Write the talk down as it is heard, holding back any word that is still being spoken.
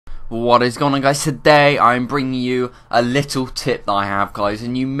What is going on, guys? Today I'm bringing you a little tip that I have, guys,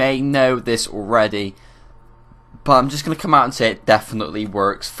 and you may know this already, but I'm just going to come out and say it definitely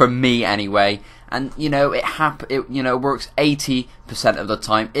works, for me anyway. And you know, it works 80% of the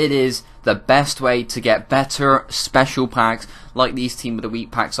time. It is the best way to get better special packs like these Team of the Week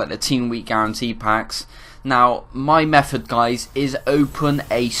packs, like the Team Week Guarantee packs. Now, my method, guys, is open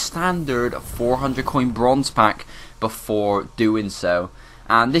a standard 400 coin bronze pack before doing so.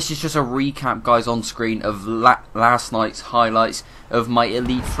 And this is just a recap, guys, on screen of last night's highlights of my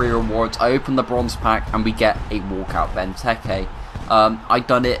Elite 3 rewards. I opened the bronze pack and we get a Walkout Benteke. I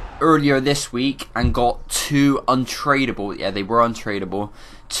done it earlier this week and got two untradeable, yeah, they were untradeable,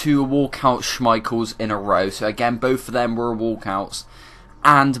 two Walkout Schmeichels in a row. So again, both of them were Walkouts.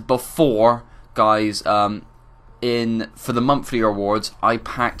 And before, guys, for the monthly rewards, I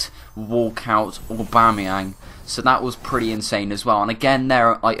packed Walkout Aubameyang. So that was pretty insane as well. And again,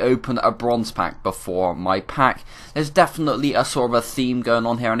 there I opened a bronze pack before my pack. There's definitely a sort of a theme going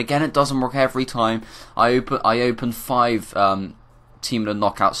on here. And again, it doesn't work every time. I opened 5 Team of the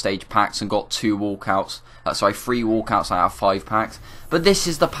Knockout stage packs and got 2 walkouts. Three walkouts out of 5 packs. But this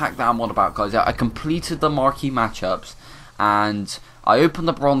is the pack that I'm on about, guys. I completed the marquee matchups, and I opened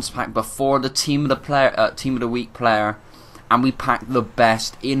the bronze pack before the Team of the Week player, and we packed the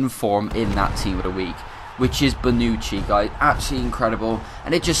best in form in that Team of the Week, which is Bonucci, guys. Absolutely incredible,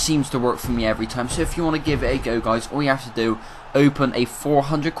 and it just seems to work for me every time. So if you want to give it a go, guys, all you have to do, open a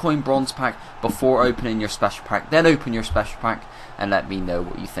 400 coin bronze pack before opening your special pack, then open your special pack and let me know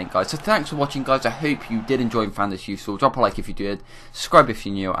what you think, guys. So thanks for watching, guys. I hope you did enjoy and found this useful. Drop a like if you did, subscribe if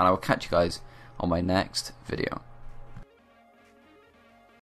you're new, and I will catch you guys on my next video.